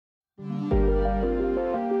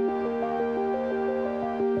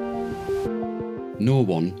No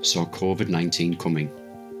one saw COVID-19 coming.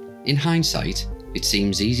 In hindsight, it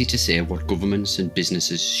seems easy to say what governments and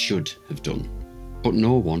businesses should have done, but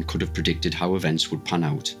no one could have predicted how events would pan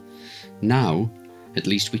out. Now, at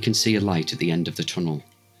least we can see a light at the end of the tunnel,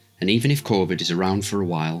 and even if COVID is around for a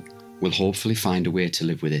while, we'll hopefully find a way to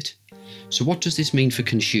live with it. So what does this mean for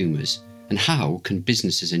consumers, and how can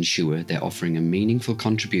businesses ensure they're offering a meaningful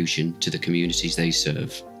contribution to the communities they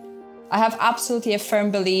serve? I have absolutely a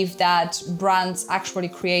firm belief that brands actually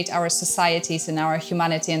create our societies and our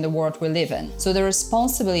humanity and the world we live in. So the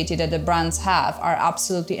responsibility that the brands have are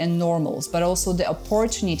absolutely enormous, but also the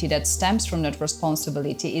opportunity that stems from that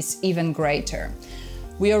responsibility is even greater.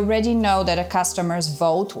 We already know that customers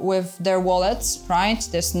vote with their wallets, right?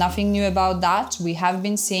 There's nothing new about that. We have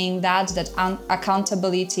been seeing that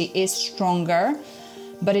accountability is stronger,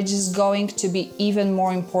 but it is going to be even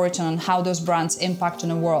more important on how those brands impact on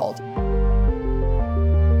the world.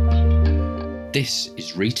 This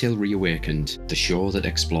is Retail Reawakened, the show that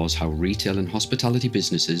explores how retail and hospitality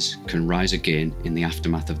businesses can rise again in the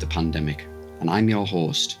aftermath of the pandemic. And I'm your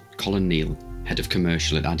host, Colin Neal, Head of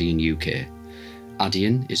Commercial at Adyen UK.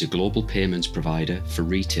 Adyen is a global payments provider for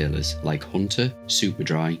retailers like Hunter,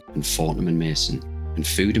 Superdry and Fortnum & Mason, and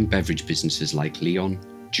food and beverage businesses like Leon,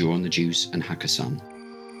 Joe and the Juice and Hakkasan.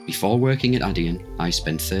 Before working at Adyen, I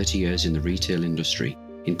spent 30 years in the retail industry,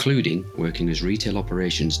 including working as Retail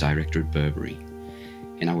Operations Director at Burberry.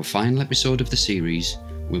 In our final episode of the series,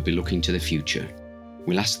 we'll be looking to the future.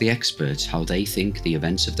 We'll ask the experts how they think the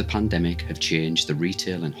events of the pandemic have changed the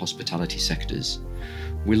retail and hospitality sectors.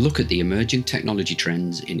 We'll look at the emerging technology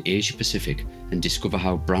trends in Asia Pacific and discover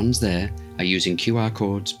how brands there are using QR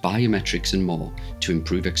codes, biometrics and more to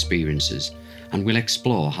improve experiences. And we'll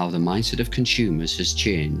explore how the mindset of consumers has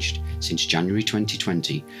changed since January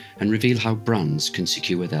 2020 and reveal how brands can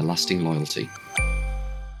secure their lasting loyalty.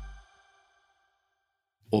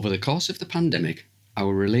 Over the course of the pandemic,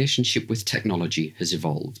 our relationship with technology has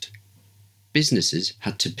evolved. Businesses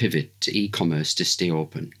had to pivot to e-commerce to stay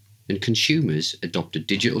open, and consumers adopted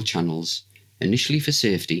digital channels, initially for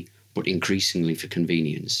safety, but increasingly for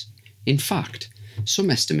convenience. In fact, some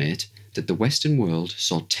estimate that the Western world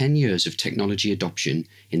saw 10 years of technology adoption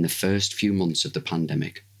in the first few months of the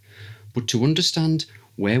pandemic. But to understand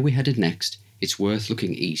where we're headed next, it's worth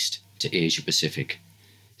looking east to Asia Pacific.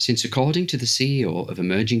 Since according to the CEO of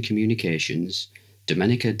Emerging Communications,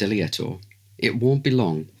 Domenica Delietto, it won't be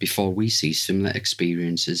long before we see similar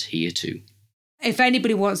experiences here too. If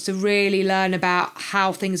anybody wants to really learn about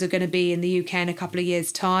how things are going to be in the UK in a couple of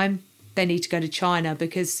years' time, they need to go to China,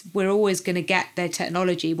 because we're always going to get their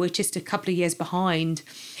technology. We're just a couple of years behind.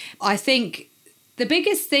 I think the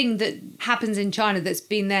biggest thing that happens in China that's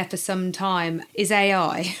been there for some time is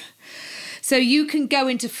AI. So you can go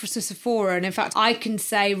into Sephora and in fact, I can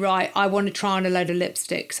say, right, I want to try on a load of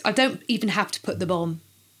lipsticks. I don't even have to put them on.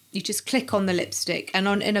 You just click on the lipstick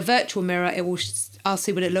and in a virtual mirror, I'll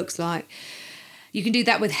see what it looks like. You can do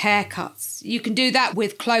that with haircuts. You can do that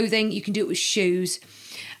with clothing. You can do it with shoes.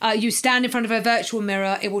 You stand in front of a virtual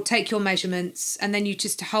mirror, it will take your measurements, and then you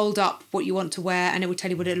just hold up what you want to wear and it will tell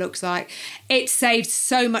you what it looks like. It saves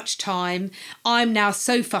so much time. I'm now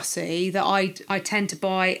so fussy that I tend to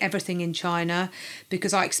buy everything in China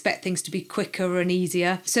because I expect things to be quicker and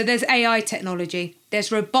easier. So there's AI technology,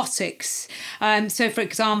 there's robotics. So for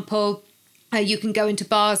example, you can go into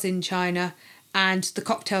bars in China and the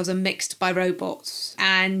cocktails are mixed by robots.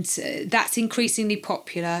 And that's increasingly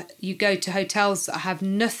popular. You go to hotels that have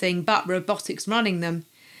nothing but robotics running them.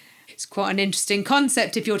 It's quite an interesting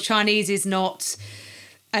concept if your Chinese is not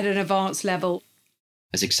at an advanced level.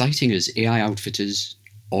 As exciting as AI outfitters,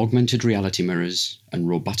 augmented reality mirrors, and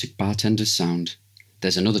robotic bartenders sound,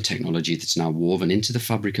 there's another technology that's now woven into the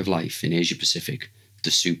fabric of life in Asia Pacific,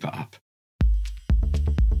 the Super App.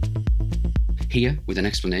 Here, with an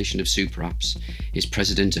explanation of super apps, is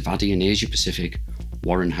President of Adyen Asia Pacific,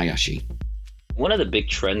 Warren Hayashi. One of the big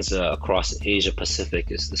trends across Asia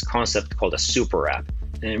Pacific is this concept called a super app.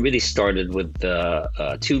 And it really started with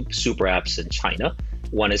two super apps in China.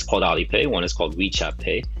 One is called Alipay, one is called WeChat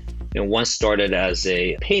Pay. One started as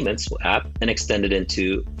a payments app and extended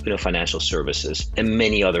into financial services and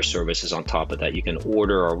many other services on top of that. You can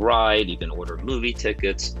order a ride, you can order movie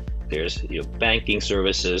tickets, there's banking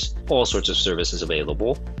services, all sorts of services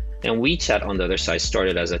available. And WeChat on the other side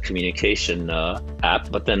started as a communication app,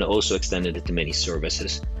 but then also extended it to many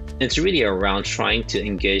services. It's really around trying to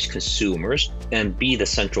engage consumers and be the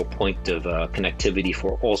central point of connectivity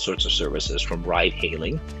for all sorts of services, from ride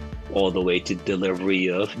hailing all the way to delivery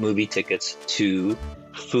of movie tickets to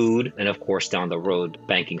food, and of course down the road,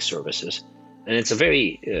 banking services. And it's a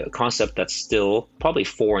very concept that's still probably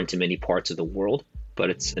foreign to many parts of the world. but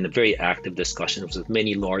it's in a very active discussion with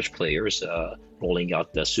many large players rolling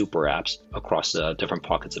out the super apps across different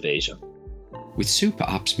pockets of Asia. With super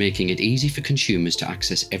apps making it easy for consumers to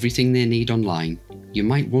access everything they need online, you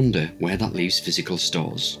might wonder where that leaves physical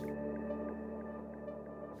stores.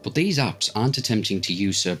 But these apps aren't attempting to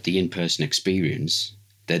usurp the in-person experience.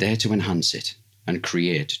 They're there to enhance it and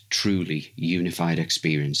create truly unified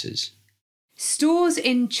experiences. Stores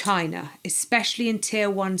in China, especially in tier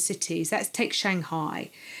 1 cities, let's take Shanghai.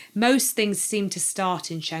 Most things seem to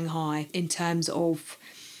start in Shanghai in terms of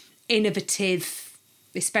innovative,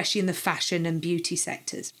 especially in the fashion and beauty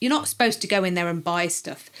sectors. You're not supposed to go in there and buy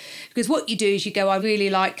stuff, because what you do is you go, I really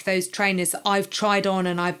like those trainers that I've tried on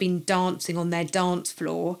and I've been dancing on their dance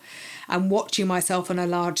floor and watching myself on a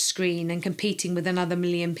large screen and competing with another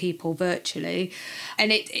million people virtually.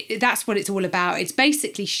 And that's what it's all about. It's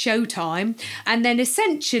basically showtime. And then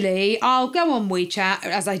essentially I'll go on WeChat,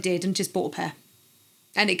 as I did, and just bought a pair.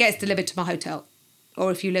 And it gets delivered to my hotel.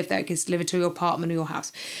 Or if you live there, it gets delivered to your apartment or your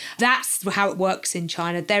house. That's how it works in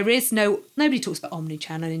China. Nobody talks about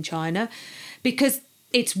omnichannel in China because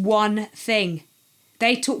it's one thing.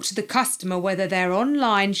 They talk to the customer, whether they're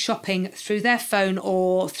online shopping through their phone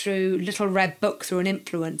or through Little Red Book through an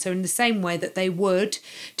influencer, in the same way that they would,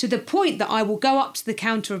 to the point that I will go up to the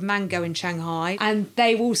counter of Mango in Shanghai and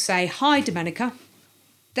they will say, "Hi, Domenica."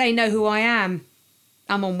 They know who I am.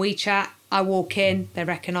 I'm on WeChat. I walk in, they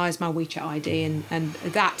recognise my WeChat ID, and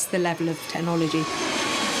that's the level of technology.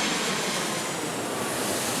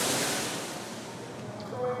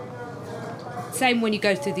 Same when you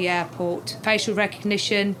go through the airport. Facial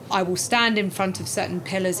recognition. I will stand in front of certain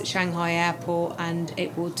pillars at Shanghai Airport and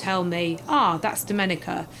it will tell me, that's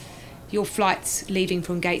Domenica. Your flight's leaving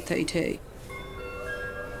from gate 32.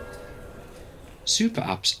 Super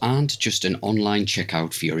apps aren't just an online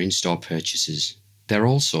checkout for your in-store purchases. They're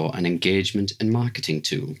also an engagement and marketing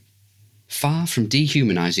tool. Far from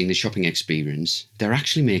dehumanising the shopping experience, they're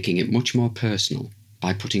actually making it much more personal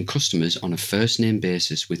by putting customers on a first-name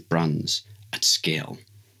basis with brands at scale.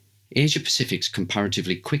 Asia Pacific's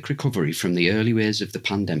comparatively quick recovery from the early waves of the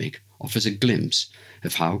pandemic offers a glimpse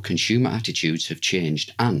of how consumer attitudes have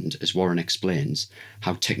changed and, as Warren explains,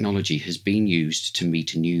 how technology has been used to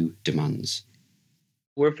meet new demands.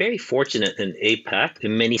 We're very fortunate in APAC,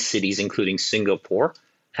 in many cities, including Singapore,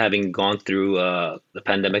 having gone through the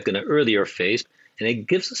pandemic in an earlier phase. And it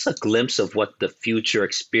gives us a glimpse of what the future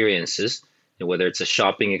experience is, whether it's a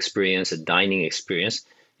shopping experience, a dining experience,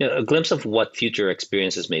 a glimpse of what future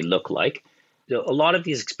experiences may look like. A lot of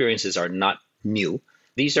these experiences are not new.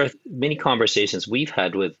 These are many conversations we've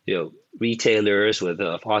had with retailers, with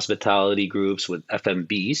hospitality groups, with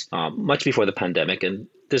FMBs, much before the pandemic. And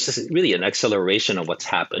this is really an acceleration of what's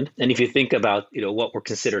happened. And if you think about what were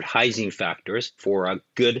considered hygiene factors for a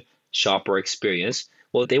good shopper experience,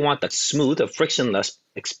 well, they want a smooth, a frictionless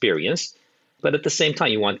experience. But at the same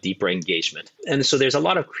time, you want deeper engagement. And so there's a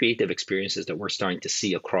lot of creative experiences that we're starting to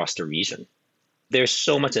see across the region. There's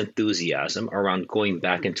so much enthusiasm around going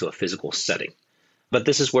back into a physical setting. But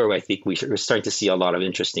this is where I think we're starting to see a lot of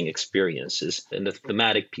interesting experiences. And the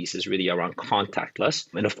thematic piece is really around contactless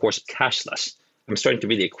and, of course, cashless. I'm starting to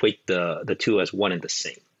really equate the two as one and the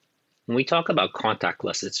same. When we talk about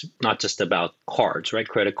contactless, it's not just about cards, right?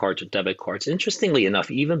 Credit cards or debit cards. Interestingly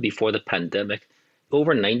enough, even before the pandemic,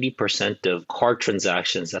 over 90% of card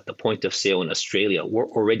transactions at the point of sale in Australia were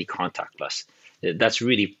already contactless. That's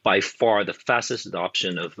really by far the fastest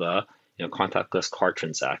adoption of contactless card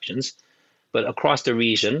transactions. But across the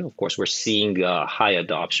region, of course, we're seeing high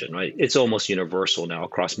adoption, right? It's almost universal now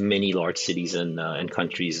across many large cities and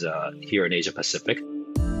countries here in Asia Pacific.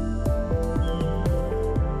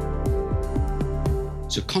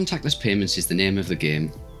 So contactless payments is the name of the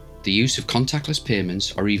game. The use of contactless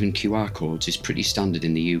payments or even QR codes is pretty standard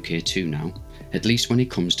in the UK too now, at least when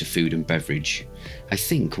it comes to food and beverage. I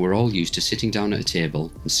think we're all used to sitting down at a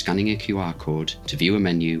table and scanning a QR code to view a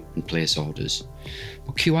menu and place orders.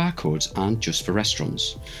 But QR codes aren't just for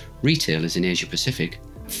restaurants. Retailers in Asia Pacific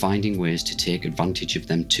are finding ways to take advantage of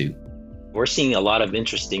them too. We're seeing a lot of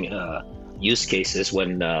interesting use cases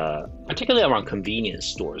when, particularly around convenience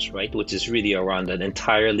stores, right, which is really around an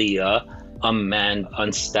entirely unmanned,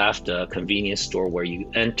 unstaffed convenience store where you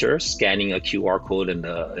enter, scanning a QR code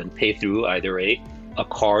and pay through either a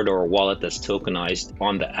card or a wallet that's tokenized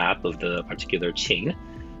on the app of the particular chain.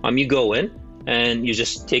 You go in and you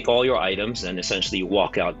just take all your items and essentially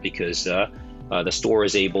walk out because the store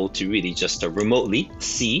is able to really just remotely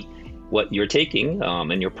see what you're taking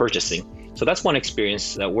and you're purchasing. So that's one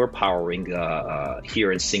experience that we're powering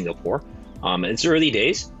here in Singapore. It's early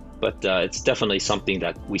days, but it's definitely something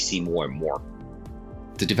that we see more and more.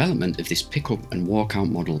 The development of this pick-up and walk-out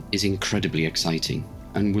model is incredibly exciting,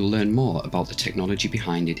 and we'll learn more about the technology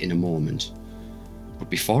behind it in a moment. But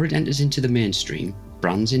before it enters into the mainstream,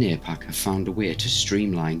 brands in APAC have found a way to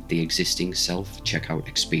streamline the existing self-checkout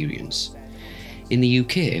experience. In the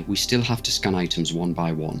UK, we still have to scan items one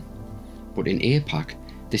by one, but in APAC,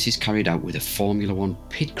 this is carried out with a Formula One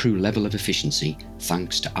pit crew level of efficiency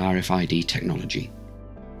thanks to RFID technology.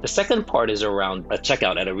 The second part is around a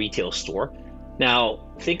checkout at a retail store. Now,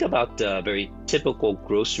 think about the very typical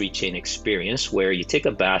grocery chain experience where you take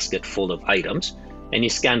a basket full of items and you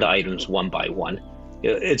scan the items one by one.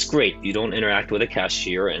 It's great. You don't interact with a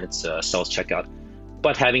cashier and it's a self-checkout,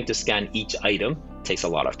 but having to scan each item takes a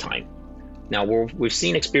lot of time. Now, we've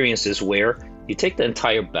seen experiences where you take the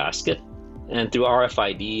entire basket and through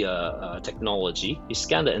RFID technology, you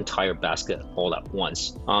scan the entire basket all at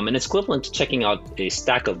once. And it's equivalent to checking out a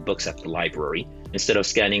stack of books at the library. Instead of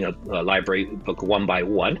scanning a library book one by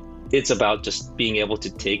one, it's about just being able to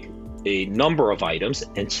take a number of items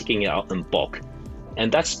and checking it out in bulk.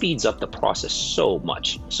 And that speeds up the process so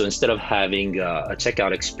much. So instead of having a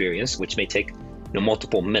checkout experience, which may take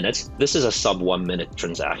multiple minutes, this is a sub 1 minute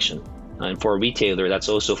transaction. And for a retailer that's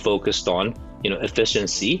also focused on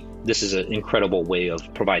efficiency, this is an incredible way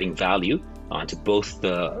of providing value to both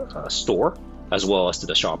the store as well as to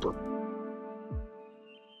the shopper.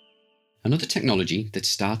 Another technology that's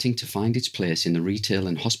starting to find its place in the retail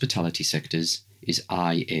and hospitality sectors is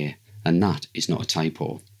IA, and that is not a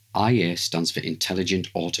typo. IA stands for Intelligent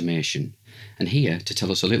Automation, and here to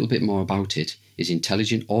tell us a little bit more about it is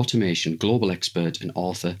Intelligent Automation global expert and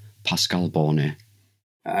author Pascal Bornet.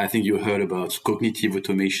 I think you heard about cognitive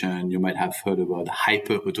automation, you might have heard about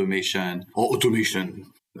hyper-automation or automation,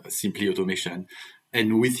 simply automation.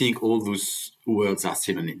 And we think all those words are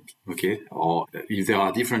synonyms, okay? Or if there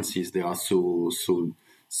are differences, there are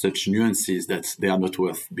such nuances that they are not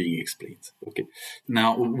worth being explained, okay?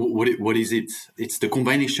 Now, what is it? It's the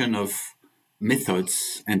combination of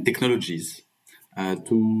methods and technologies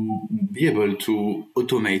to be able to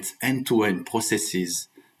automate end-to-end processes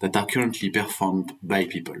that are currently performed by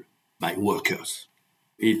people, by workers.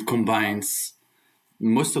 It combines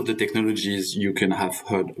most of the technologies you can have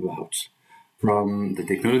heard about, from the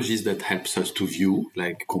technologies that helps us to view,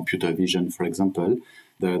 like computer vision, for example,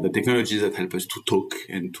 the technologies that help us to talk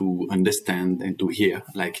and to understand and to hear,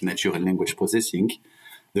 like natural language processing,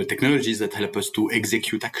 the technologies that help us to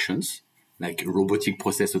execute actions, like robotic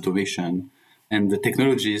process automation, and the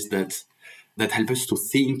technologies that help us to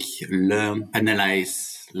think, learn,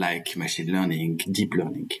 analyze, like machine learning, deep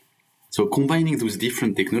learning. So combining those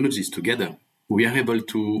different technologies together, we are able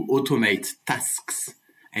to automate tasks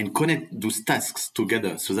and connect those tasks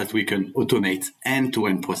together so that we can automate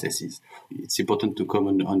end-to-end processes. It's important to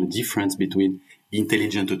comment on the difference between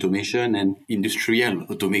intelligent automation and industrial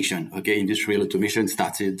automation. Okay, industrial automation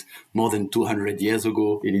started more than 200 years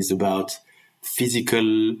ago. It is about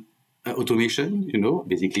physical automation,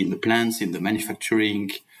 basically in the plants, in the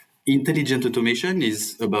manufacturing. Intelligent automation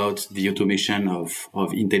is about the automation of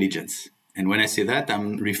intelligence. And when I say that,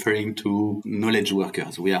 I'm referring to knowledge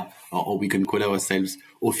workers. We are, or we can call ourselves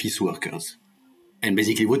office workers. And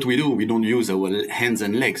basically what we do, we don't use our hands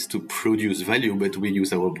and legs to produce value, but we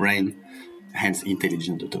use our brain, hence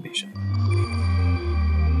intelligent automation.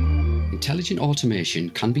 Intelligent automation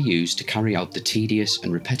can be used to carry out the tedious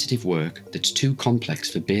and repetitive work that's too complex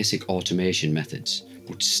for basic automation methods,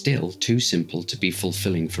 but still too simple to be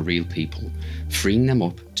fulfilling for real people, freeing them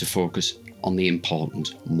up to focus on the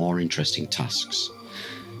important, more interesting tasks.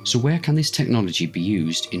 So where can this technology be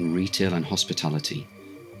used in retail and hospitality?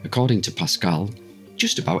 According to Pascal,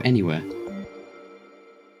 just about anywhere.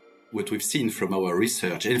 What we've seen from our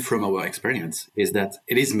research and from our experience is that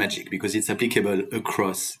it is magic because it's applicable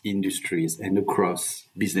across industries and across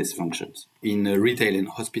business functions. In retail and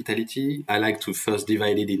hospitality, I like to first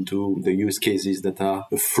divide it into the use cases that are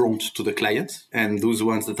front to the client and those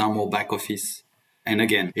ones that are more back office. And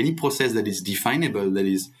again, any process that is definable, that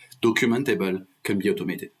is documentable, can be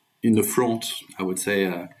automated. In the front, I would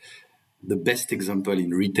say the best example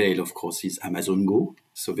in retail, of course, is Amazon Go.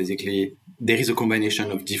 So basically, there is a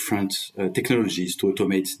combination of different technologies to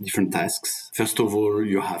automate different tasks. First of all,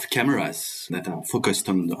 you have cameras that are focused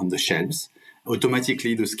on the shelves.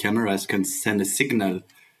 Automatically, those cameras can send a signal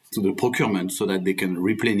to the procurement so that they can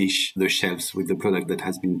replenish the shelves with the product that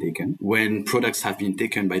has been taken. When products have been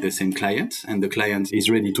taken by the same client and the client is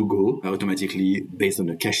ready to go, automatically, based on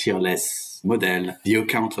a cashierless model, the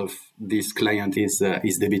account of this client is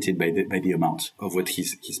debited by the amount of what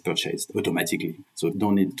he's purchased automatically. So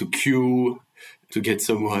don't need to queue to get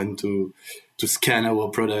someone to scan our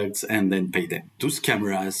products and then pay them. Those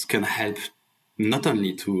cameras can help not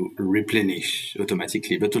only to replenish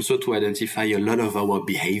automatically, but also to identify a lot of our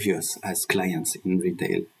behaviors as clients in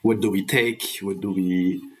retail. What do we take? What do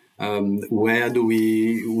we where do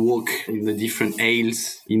we walk in the different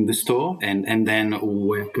aisles in the store, and then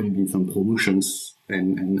where can be some promotions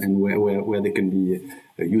and where they can be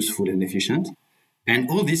useful and efficient. And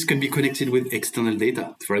all this can be connected with external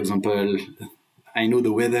data. For example, I know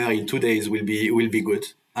the weather in 2 days will be good.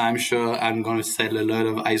 I'm sure I'm going to sell a lot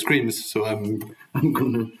of ice creams, so I'm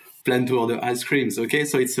going to plan to order ice creams. Okay,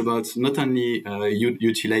 so it's about not only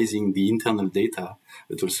utilizing the internal data,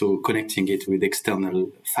 but also connecting it with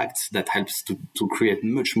external facts that helps to create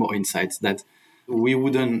much more insights that we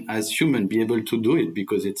wouldn't, as human, be able to do it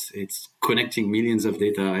because it's connecting millions of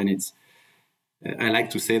data, and I like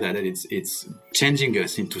to say that it's changing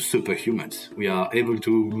us into superhumans. We are able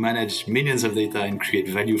to manage millions of data and create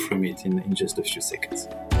value from it in just a few seconds.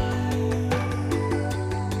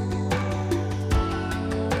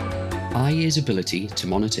 IEA's ability to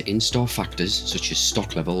monitor in-store factors such as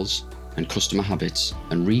stock levels and customer habits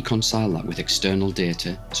and reconcile that with external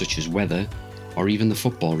data such as weather or even the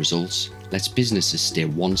football results lets businesses stay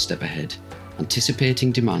one step ahead,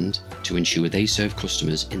 anticipating demand to ensure they serve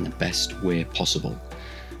customers in the best way possible.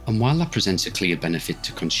 And while that presents a clear benefit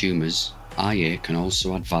to consumers, IEA can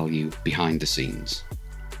also add value behind the scenes.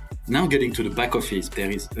 Now getting to the back office,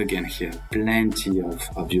 there is again here plenty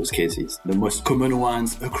of use cases. The most common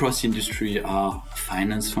ones across industry are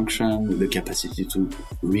finance function with the capacity to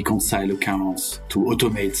reconcile accounts, to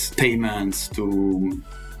automate payments, to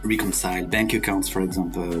reconcile bank accounts, for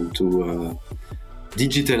example, to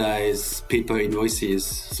digitalize paper invoices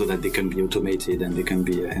so that they can be automated and they can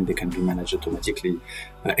be managed automatically.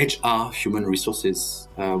 HR, human resources,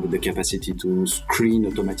 with the capacity to screen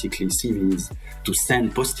automatically CVs, to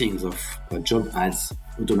send postings of job ads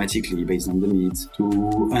automatically based on the needs,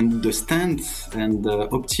 to understand and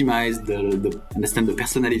optimize understand the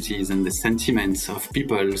personalities and the sentiments of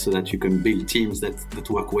people so that you can build teams that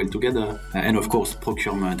work well together. And of course,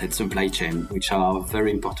 procurement and supply chain, which are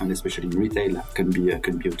very important, especially in retail, can be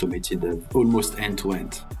automated almost end to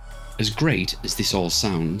end. As great as this all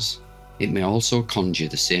sounds, it may also conjure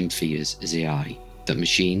the same fears as AI, that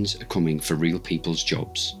machines are coming for real people's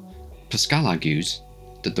jobs. Pascal argues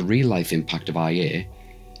that the real-life impact of IEA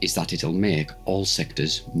is that it'll make all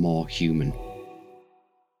sectors more human.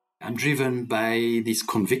 I'm driven by this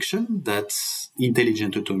conviction that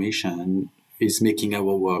intelligent automation is making our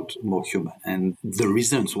world more human. And the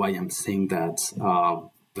reasons why I'm saying that are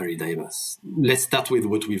very diverse. Let's start with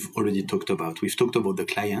what we've already talked about. We've talked about the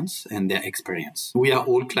clients and their experience. We are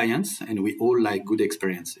all clients and we all like good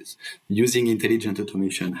experiences. Using intelligent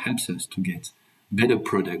automation helps us to get better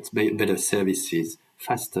products, better services,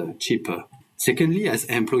 faster, cheaper. Secondly, as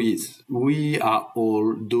employees, we are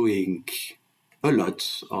all doing a lot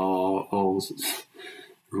of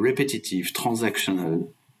repetitive, transactional,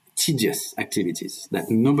 tedious activities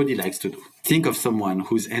that nobody likes to do. Think of someone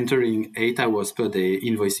who's entering 8 hours per day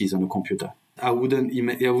invoices on a computer. I wouldn't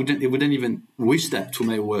even wish that to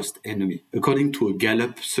my worst enemy. According to a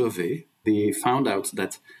Gallup survey, they found out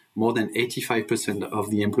that more than 85%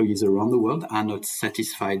 of the employees around the world are not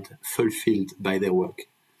satisfied, fulfilled by their work.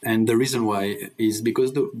 And the reason why is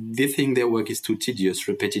because they think their work is too tedious,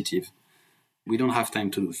 repetitive. We don't have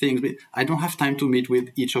time to do things. I don't have time to meet with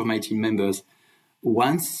each of my team members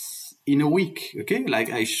once in a week, okay?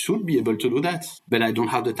 Like I should be able to do that, but I don't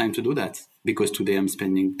have the time to do that because today I'm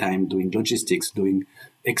spending time doing logistics, doing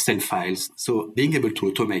Excel files. So being able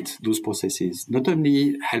to automate those processes not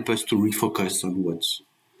only help us to refocus on what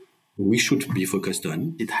we should be focused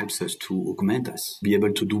on, it helps us to augment us, be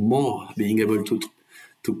able to do more, being able to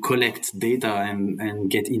collect data and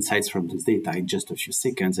get insights from this data in just a few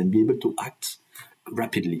seconds and be able to act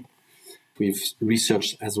rapidly. We've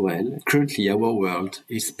researched as well. Currently, our world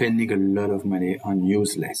is spending a lot of money on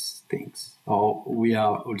useless things. Or we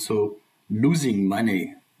are also losing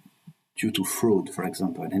money due to fraud, for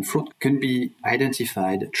example. And fraud can be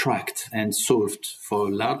identified, tracked, and solved for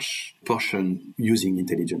a large portion using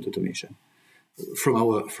intelligent automation. From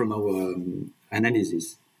our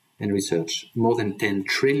analysis and research, more than $10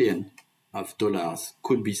 trillion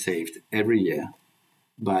could be saved every year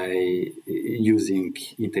by using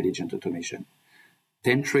intelligent automation.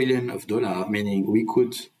 $10 trillion, meaning we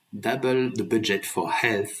could double the budget for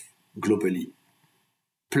health globally.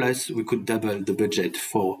 Plus, we could double the budget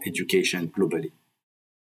for education globally.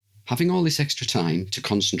 Having all this extra time to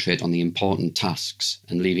concentrate on the important tasks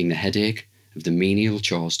and leaving the headache of the menial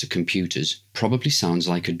chores to computers probably sounds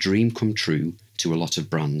like a dream come true to a lot of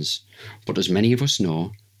brands. But as many of us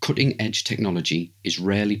know, Cutting-edge technology is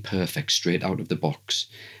rarely perfect straight out of the box,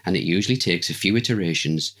 and it usually takes a few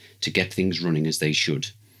iterations to get things running as they should.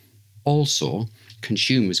 Also,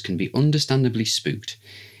 consumers can be understandably spooked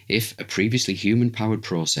if a previously human-powered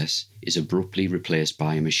process is abruptly replaced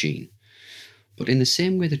by a machine. But in the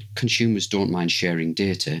same way that consumers don't mind sharing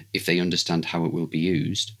data if they understand how it will be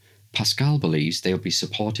used, Pascal believes they'll be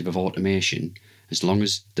supportive of automation as long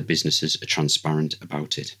as the businesses are transparent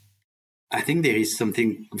about it. I think there is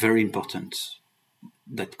something very important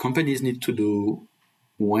that companies need to do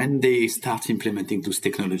when they start implementing those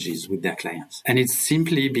technologies with their clients. And it's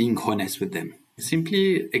simply being honest with them.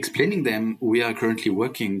 Simply explaining them, we are currently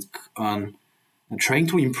working on trying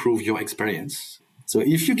to improve your experience. So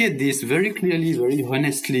if you get this very clearly, very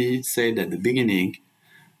honestly said at the beginning,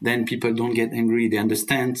 then people don't get angry. They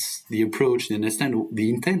understand the approach. They understand the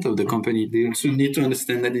intent of the company. They also need to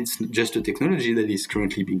understand that it's just a technology that is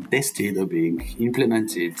currently being tested or being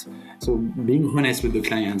implemented. So being honest with the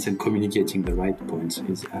clients and communicating the right points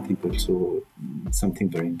is, I think, also something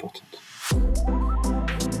very important.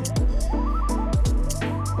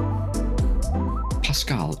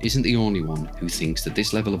 Pascal isn't the only one who thinks that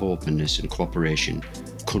this level of openness and cooperation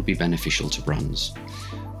could be beneficial to brands.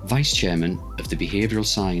 Vice Chairman of the behavioural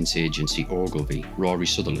science agency Ogilvy, Rory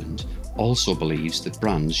Sutherland, also believes that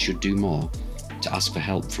brands should do more to ask for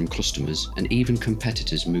help from customers and even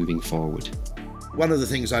competitors moving forward. One of the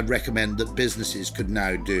things I'd recommend that businesses could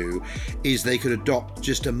now do is they could adopt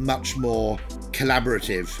just a much more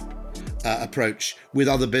collaborative approach with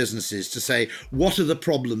other businesses to say, what are the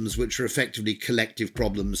problems which are effectively collective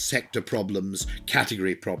problems, sector problems,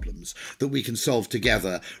 category problems that we can solve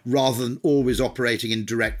together rather than always operating in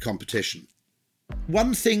direct competition.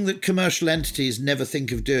 One thing that commercial entities never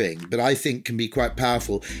think of doing, but I think can be quite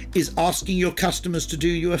powerful, is asking your customers to do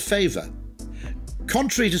you a favour.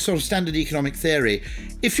 Contrary to sort of standard economic theory,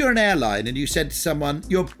 if you're an airline and you said to someone,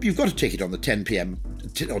 you've got a ticket on the 10 p.m.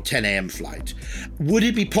 or 10 a.m. flight, would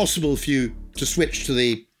it be possible for you to switch to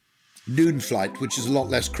the noon flight, which is a lot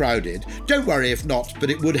less crowded? Don't worry if not, but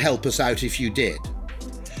it would help us out if you did.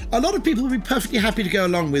 A lot of people would be perfectly happy to go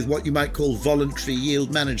along with what you might call voluntary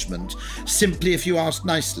yield management, simply if you asked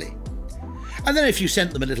nicely. And then if you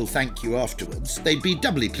sent them a little thank you afterwards, they'd be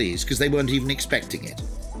doubly pleased because they weren't even expecting it.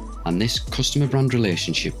 And this customer-brand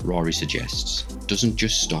relationship, Rory suggests, doesn't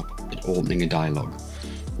just stop at opening a dialogue.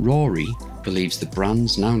 Rory believes that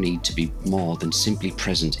brands now need to be more than simply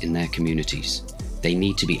present in their communities. They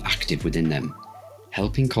need to be active within them,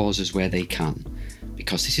 helping causes where they can,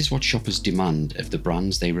 because this is what shoppers demand of the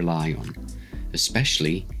brands they rely on,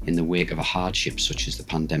 especially in the wake of a hardship such as the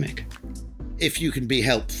pandemic. If you can be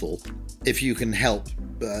helpful, if you can help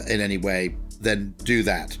in any way, then do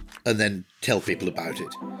that. And then tell people about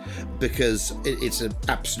it, because it's an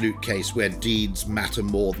absolute case where deeds matter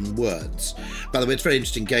more than words. By the way, it's very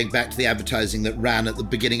interesting going back to the advertising that ran at the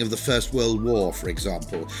beginning of the First World War, for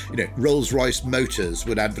example. Rolls-Royce Motors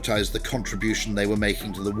would advertise the contribution they were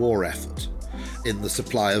making to the war effort in the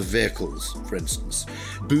supply of vehicles, for instance.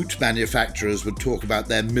 Boot manufacturers would talk about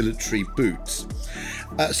their military boots.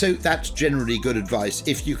 So that's generally good advice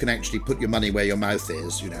if you can actually put your money where your mouth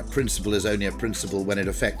is. Principle is only a principle when it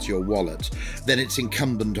affects your wallet. Then it's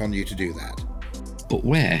incumbent on you to do that. But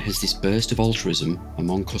where has this burst of altruism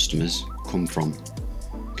among customers come from?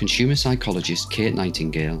 Consumer psychologist Kate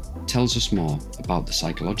Nightingale tells us more about the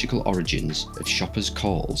psychological origins of shoppers'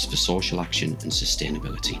 calls for social action and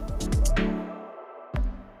sustainability.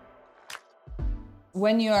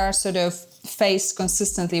 When you are sort of faced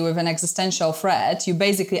consistently with an existential threat, you're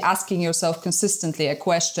basically asking yourself consistently a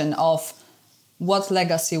question of, what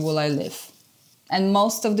legacy will I leave? And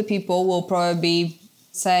most of the people will probably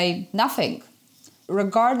say nothing.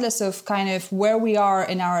 Regardless of kind of where we are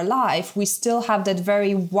in our life, we still have that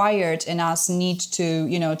very wired in us need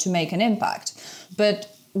to, to make an impact. But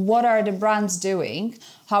what are the brands doing?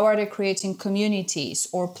 How are they creating communities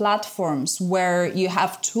or platforms where you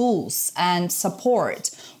have tools and support,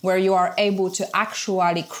 where you are able to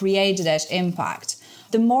actually create that impact?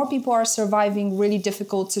 The more people are surviving really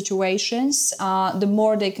difficult situations, the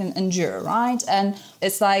more they can endure, right? And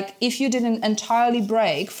it's like, if you didn't entirely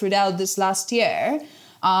break throughout this last year,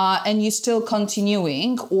 and you're still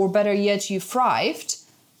continuing, or better yet, you thrived,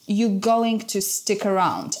 you're going to stick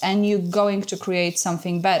around and you're going to create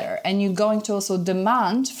something better. And you're going to also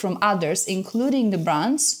demand from others, including the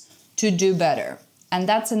brands, to do better. And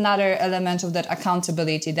that's another element of that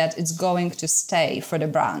accountability that it's going to stay for the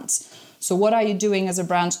brands. So what are you doing as a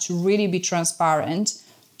brand to really be transparent,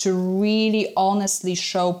 to really honestly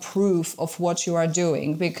show proof of what you are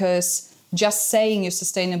doing? Because just saying you're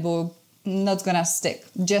sustainable not gonna stick.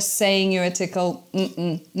 Just saying you're ethical,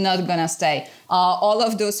 not gonna stay. All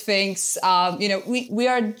of those things, we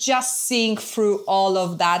are just seeing through all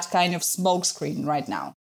of that kind of smokescreen right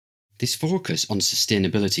now. This focus on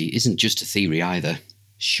sustainability isn't just a theory either.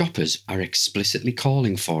 Shoppers are explicitly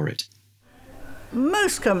calling for it.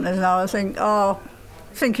 Most companies now, I think, are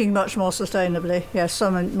thinking much more sustainably. Yes,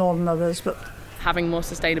 some more than others, but having more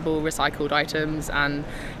sustainable recycled items and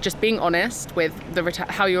just being honest with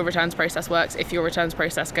how your returns process works, if your returns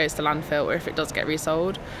process goes to landfill or if it does get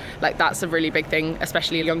resold. Like, that's a really big thing,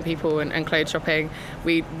 especially young people and clothes shopping.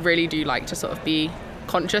 We really do like to sort of be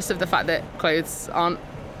conscious of the fact that clothes aren't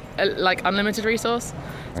like unlimited resource.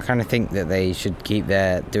 I kind of think that they should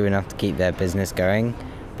do enough to keep their business going,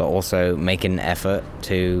 but also make an effort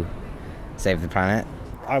to save the planet.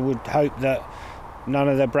 I would hope that none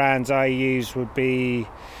of the brands I use would be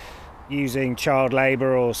using child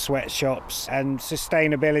labour or sweatshops. And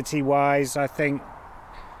sustainability-wise, I think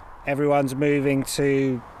everyone's moving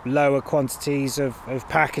to lower quantities of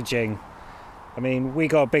packaging. I mean, we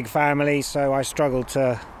got a big family, so I struggle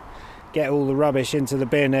to get all the rubbish into the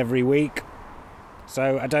bin every week.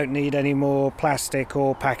 So I don't need any more plastic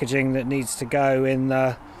or packaging that needs to go in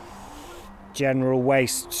the general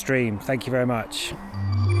waste stream. Thank you very much.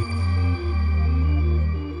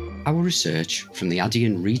 Our research from the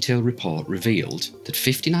Adyen Retail Report revealed that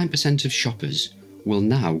 59% of shoppers will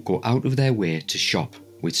now go out of their way to shop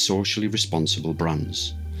with socially responsible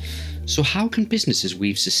brands. So how can businesses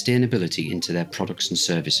weave sustainability into their products and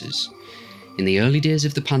services? In the early days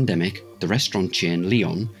of the pandemic, the restaurant chain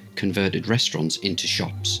Leon converted restaurants into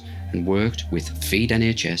shops and worked with Feed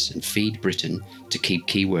NHS and Feed Britain to keep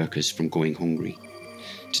key workers from going hungry.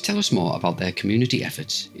 To tell us more about their community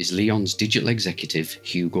efforts is Leon's digital executive,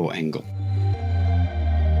 Hugo Engel.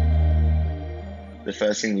 The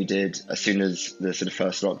first thing we did as soon as the sort of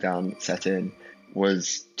first lockdown set in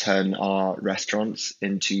was turn our restaurants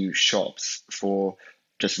into shops for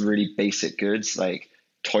just really basic goods like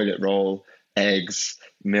toilet roll, eggs,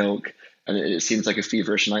 milk. And it seems like a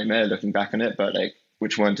feverish nightmare looking back on it, but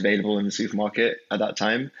which weren't available in the supermarket at that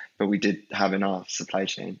time, but we did have in our supply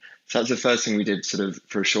chain. So that's the first thing we did sort of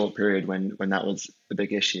for a short period when that was a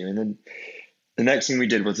big issue. And then the next thing we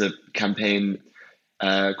did was a campaign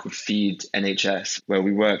called Feed NHS, where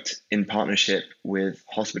we worked in partnership with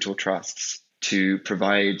hospital trusts to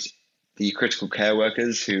provide the critical care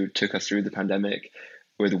workers who took us through the pandemic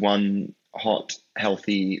with one hot,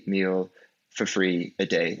 healthy meal for free a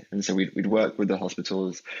day. And so we'd work with the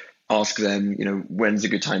hospitals, ask them, when's a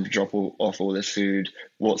good time to drop off all this food,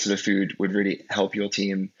 what sort of food would really help your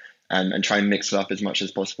team, and try and mix it up as much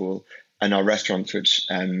as possible. And our restaurants, which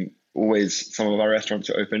some of our restaurants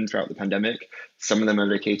are open throughout the pandemic. Some of them are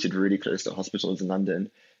located really close to hospitals in London,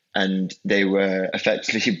 and they were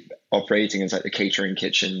effectively operating as like the catering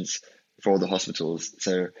kitchens for the hospitals.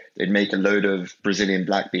 So they'd make a load of Brazilian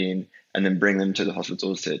black bean and then bring them to the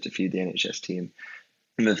hospitals to feed the NHS team.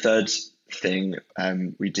 And the third thing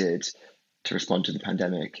we did to respond to the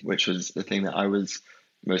pandemic, which was the thing that I was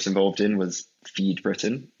most involved in, was Feed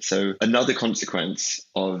Britain. So another consequence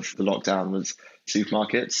of the lockdown was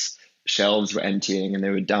supermarkets shelves were emptying and they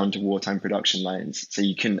were down to wartime production lines. So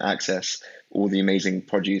you couldn't access all the amazing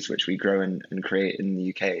produce which we grow and create in the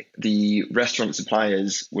UK. The restaurant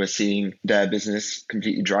suppliers were seeing their business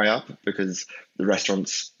completely dry up because the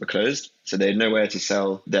restaurants were closed. So they had nowhere to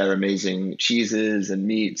sell their amazing cheeses and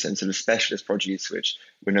meats and sort of specialist produce, which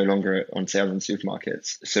were no longer on sale in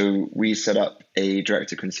supermarkets. So we set up a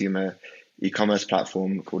direct-to-consumer e-commerce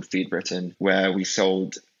platform called Feed Britain, where we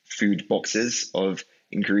sold food boxes of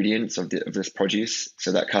ingredients of this produce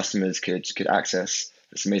so that customers could access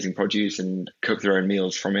this amazing produce and cook their own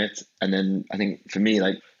meals from it. And then I think for me,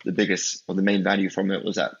 like the biggest or the main value from it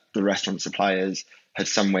was that the restaurant suppliers had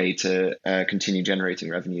some way to continue generating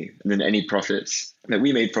revenue. And then any profits that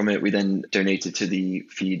we made from it, we then donated to the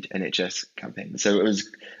Feed NHS campaign. So it was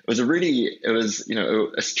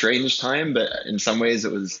a strange time, but in some ways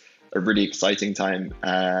it was a really exciting time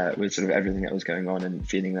with sort of everything that was going on, and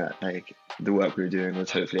feeling that like the work we were doing was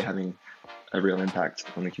hopefully having a real impact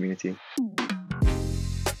on the community.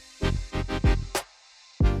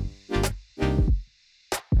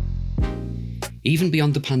 Even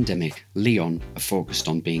beyond the pandemic, Leon are focused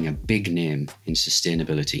on being a big name in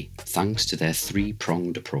sustainability, thanks to their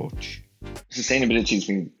three-pronged approach. Sustainability has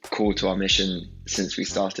been core to our mission since we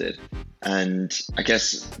started. And I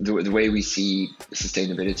guess the way we see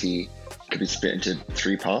sustainability could be split into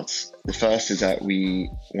three parts. The first is that we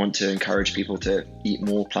want to encourage people to eat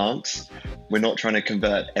more plants. We're not trying to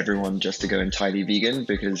convert everyone just to go entirely vegan,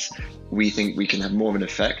 because we think we can have more of an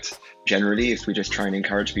effect generally if we just try and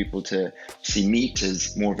encourage people to see meat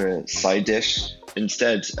as more of a side dish.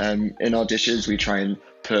 Instead, in our dishes, we try and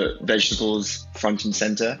put vegetables front and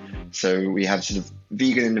center. So we have sort of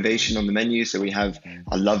vegan innovation on the menu. So we have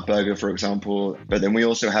a Love Burger, for example, but then we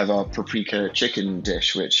also have our paprika chicken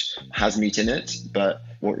dish, which has meat in it, but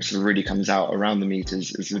what sort of really comes out around the meat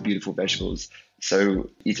is the beautiful vegetables. So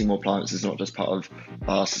eating more plants is not just part of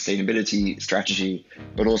our sustainability strategy,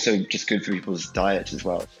 but also just good for people's diet as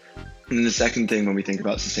well. And then the second thing when we think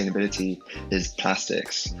about sustainability is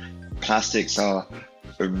plastics. Plastics are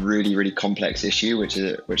a really, really complex issue, which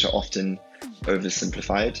are often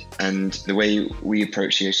oversimplified. And the way we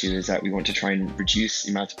approach the issue is that we want to try and reduce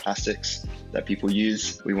the amount of plastics that people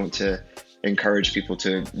use. We want to encourage people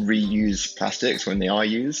to reuse plastics when they are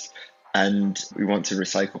used, and we want to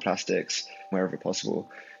recycle plastics wherever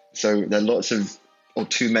possible. So there are lots of, or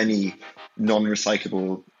too many,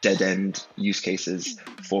 non-recyclable dead-end use cases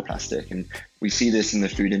for plastic. And we see this in the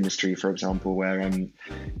food industry, for example, where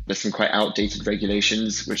there's some quite outdated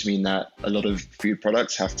regulations, which mean that a lot of food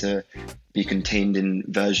products have to be contained in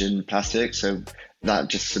virgin plastic. So that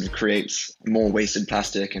just sort of creates more wasted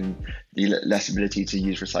plastic and the less ability to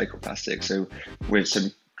use recycled plastic. So we're sort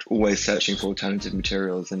of always searching for alternative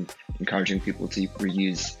materials and encouraging people to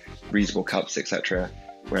reuse reusable cups, etc.,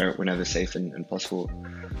 whenever safe and possible.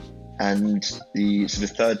 And the sort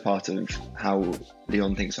of third part of how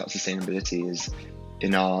Leon thinks about sustainability is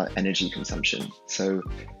in our energy consumption. So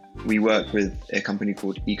we work with a company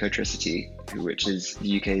called Ecotricity, which is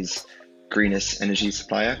the UK's greenest energy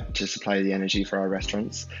supplier, to supply the energy for our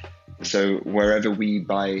restaurants. So wherever we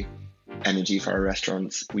buy energy for our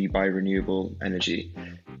restaurants, we buy renewable energy.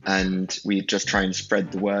 And we just try and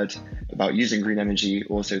spread the word about using green energy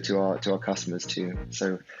also to our customers too.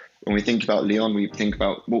 So when we think about Leon, we think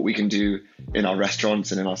about what we can do in our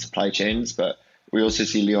restaurants and in our supply chains, but we also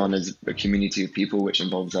see Leon as a community of people, which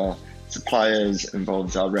involves our suppliers,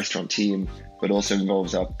 involves our restaurant team, but also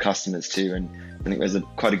involves our customers too. And I think there's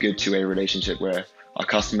quite a good two-way relationship where our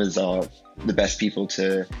customers are the best people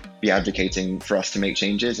to be advocating for us to make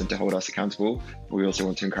changes and to hold us accountable, but we also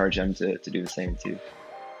want to encourage them to do the same too.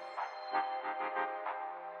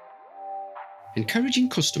 Encouraging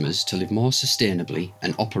customers to live more sustainably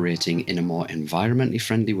and operating in a more environmentally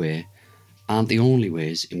friendly way aren't the only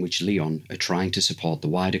ways in which Leon are trying to support the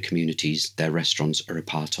wider communities their restaurants are a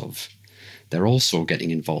part of. They're also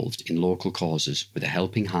getting involved in local causes with a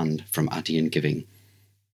helping hand from Adyen Giving.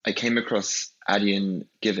 I came across Adyen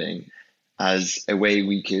Giving as a way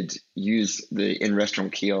we could use the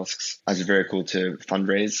in-restaurant kiosks as a vehicle to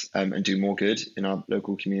fundraise and do more good in our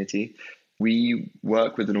local community. We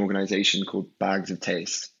work with an organization called Bags of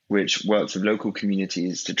Taste, which works with local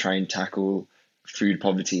communities to try and tackle food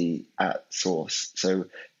poverty at source. So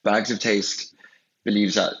Bags of Taste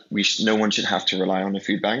believes that no one should have to rely on a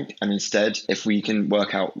food bank. And instead, if we can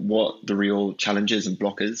work out what the real challenges and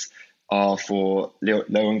blockers are for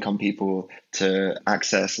low-income people to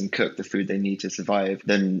access and cook the food they need to survive,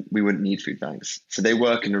 then we wouldn't need food banks. So they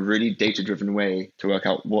work in a really data-driven way to work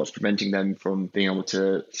out what's preventing them from being able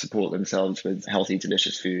to support themselves with healthy,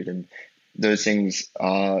 delicious food. And those things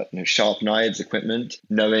are sharp knives, equipment,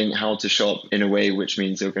 knowing how to shop in a way which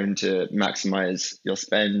means you're going to maximize your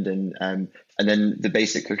spend, and then the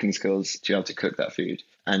basic cooking skills to be able to cook that food.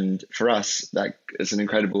 And for us, that is an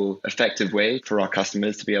incredible, effective way for our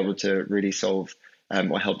customers to be able to really solve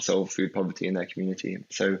or help solve food poverty in their community.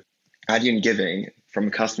 So Adyen Giving, from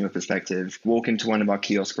a customer perspective, walk into one of our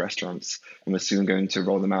kiosk restaurants, and we're soon going to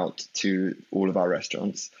roll them out to all of our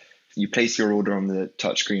restaurants. You place your order on the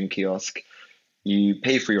touchscreen kiosk, you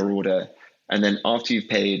pay for your order, and then after you've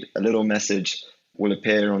paid, a little message will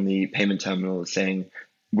appear on the payment terminal saying,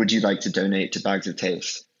 "Would you like to donate to Bags of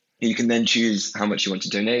Taste?" You can then choose how much you want to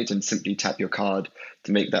donate and simply tap your card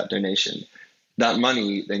to make that donation. That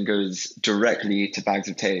money then goes directly to Bags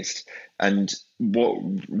of Taste. And what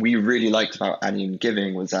we really liked about Adyen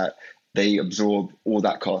Giving was that they absorb all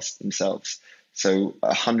that cost themselves. So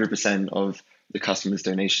 100% of the customers'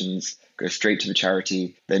 donations go straight to the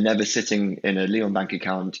charity. They're never sitting in a Leon bank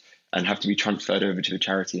account and have to be transferred over to the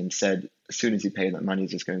charity. Instead, as soon as you pay, that money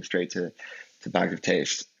is just going straight to Bags of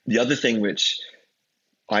Taste. The other thing which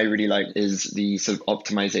I really like is the sort of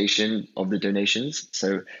optimization of the donations.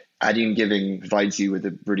 So Adyen Giving provides you with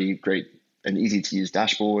a really great an easy to use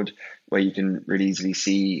dashboard where you can really easily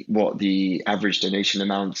see what the average donation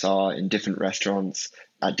amounts are in different restaurants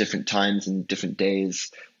at different times and different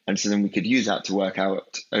days. And so then we could use that to work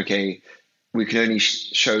out, okay, we can only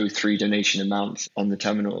show 3 donation amounts on the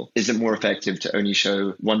terminal. Is it more effective to only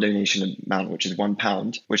show 1 donation amount, which is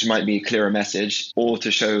 £1, which might be a clearer message, or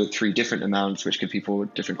to show 3 different amounts, which give people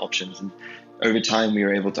different options? And over time, we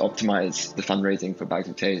were able to optimize the fundraising for Bags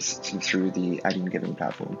of Taste through the Adding Giving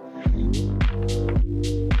platform.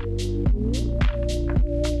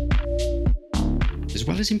 As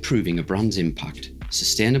well as improving a brand's impact,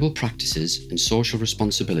 sustainable practices and social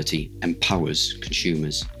responsibility empowers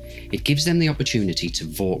consumers. It gives them the opportunity to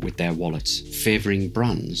vote with their wallets, favouring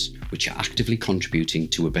brands which are actively contributing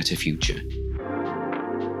to a better future.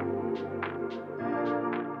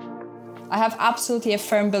 I have absolutely a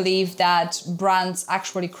firm belief that brands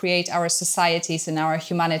actually create our societies and our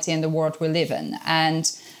humanity and the world we live in. And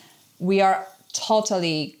we are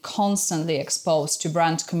totally, constantly exposed to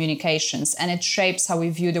brand communications, and it shapes how we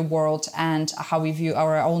view the world and how we view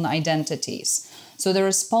our own identities. So the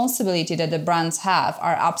responsibility that the brands have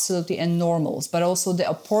are absolutely enormous, but also the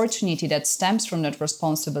opportunity that stems from that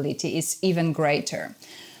responsibility is even greater.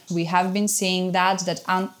 We have been seeing that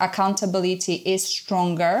accountability is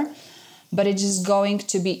stronger, but it is going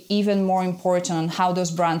to be even more important on how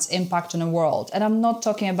those brands impact on the world. And I'm not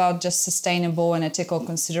talking about just sustainable and ethical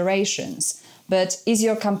considerations, but is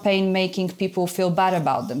your campaign making people feel bad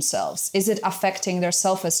about themselves? Is it affecting their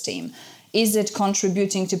self-esteem? Is it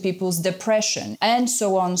contributing to people's depression? And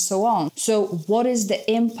so on, so on. So what is the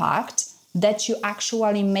impact that you're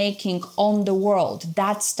actually making on the world?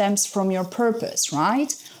 That stems from your purpose,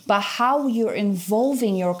 right? But how you're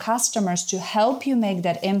involving your customers to help you make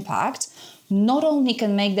that impact not only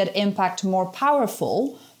can make that impact more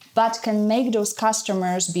powerful, but can make those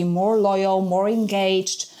customers be more loyal, more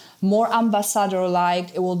engaged, more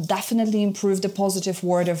ambassador-like. It will definitely improve the positive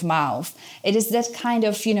word of mouth. It is that kind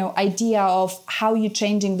of, idea of how you're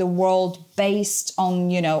changing the world based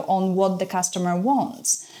on, on what the customer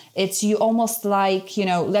wants. It's you almost like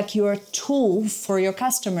you're a tool for your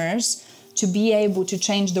customers to be able to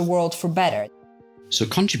change the world for better. So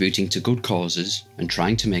contributing to good causes and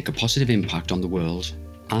trying to make a positive impact on the world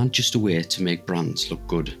aren't just a way to make brands look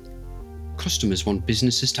good. Customers want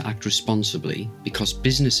businesses to act responsibly because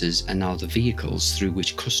businesses are now the vehicles through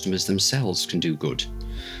which customers themselves can do good.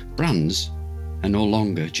 Brands are no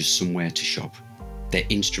longer just somewhere to shop. They're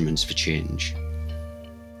instruments for change.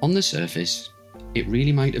 On the surface, it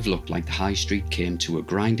really might have looked like the high street came to a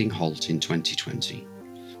grinding halt in 2020.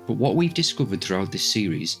 But what we've discovered throughout this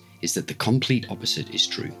series is that the complete opposite is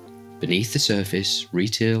true. Beneath the surface,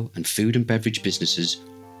 retail and food and beverage businesses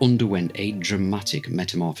underwent a dramatic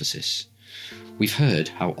metamorphosis. We've heard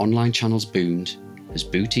how online channels boomed as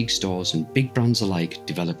boutique stores and big brands alike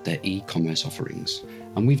developed their e-commerce offerings.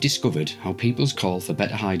 And we've discovered how people's call for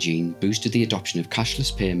better hygiene boosted the adoption of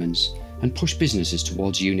cashless payments and pushed businesses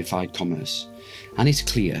towards unified commerce. And it's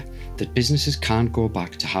clear that businesses can't go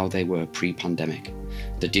back to how they were pre-pandemic.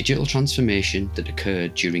 The digital transformation that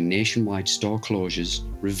occurred during nationwide store closures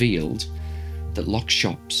revealed that locked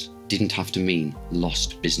shops didn't have to mean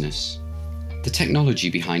lost business. The technology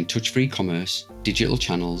behind touch-free commerce, digital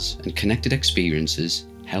channels, and connected experiences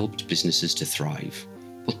helped businesses to thrive.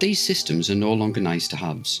 But these systems are no longer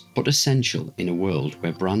nice-to-haves, but essential in a world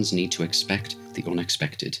where brands need to expect the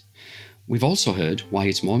unexpected. We've also heard why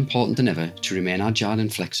it's more important than ever to remain agile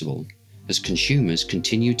and flexible, as consumers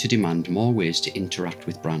continue to demand more ways to interact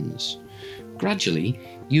with brands. Gradually,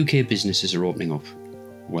 UK businesses are opening up,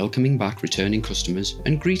 welcoming back returning customers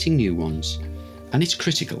and greeting new ones. And it's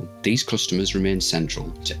critical these customers remain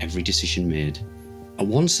central to every decision made. A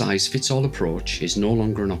one-size-fits-all approach is no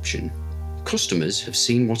longer an option. Customers have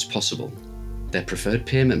seen what's possible. Their preferred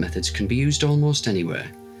payment methods can be used almost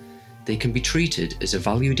anywhere. They can be treated as a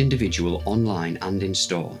valued individual online and in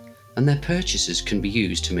store, and their purchases can be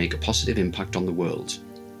used to make a positive impact on the world.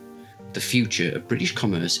 The future of British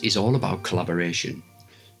commerce is all about collaboration.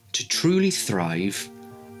 To truly thrive,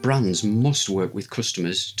 brands must work with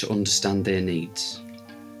customers to understand their needs.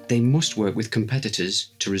 They must work with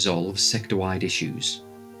competitors to resolve sector-wide issues,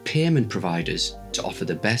 payment providers to offer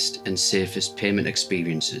the best and safest payment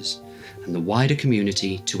experiences, and the wider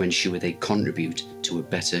community to ensure they contribute to a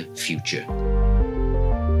better future.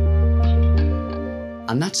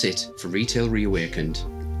 And that's it for Retail Reawakened.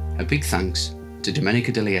 A big thanks to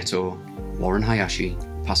Domenica Delieto, Warren Hayashi,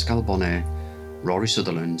 Pascal Bonnet, Rory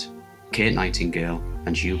Sutherland, Kate Nightingale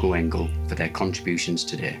and Hugo Engel for their contributions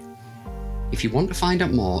today. If you want to find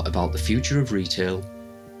out more about the future of retail,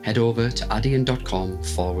 head over to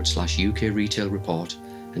adyen.com/UK Retail Report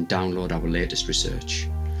and download our latest research.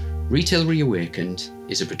 Retail Reawakened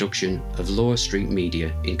is a production of Lower Street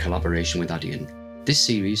Media in collaboration with Adyen. This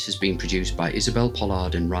series has been produced by Isabel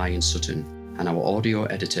Pollard and Ryan Sutton, and our audio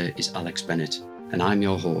editor is Alex Bennett, and I'm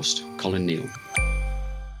your host, Colin Neal.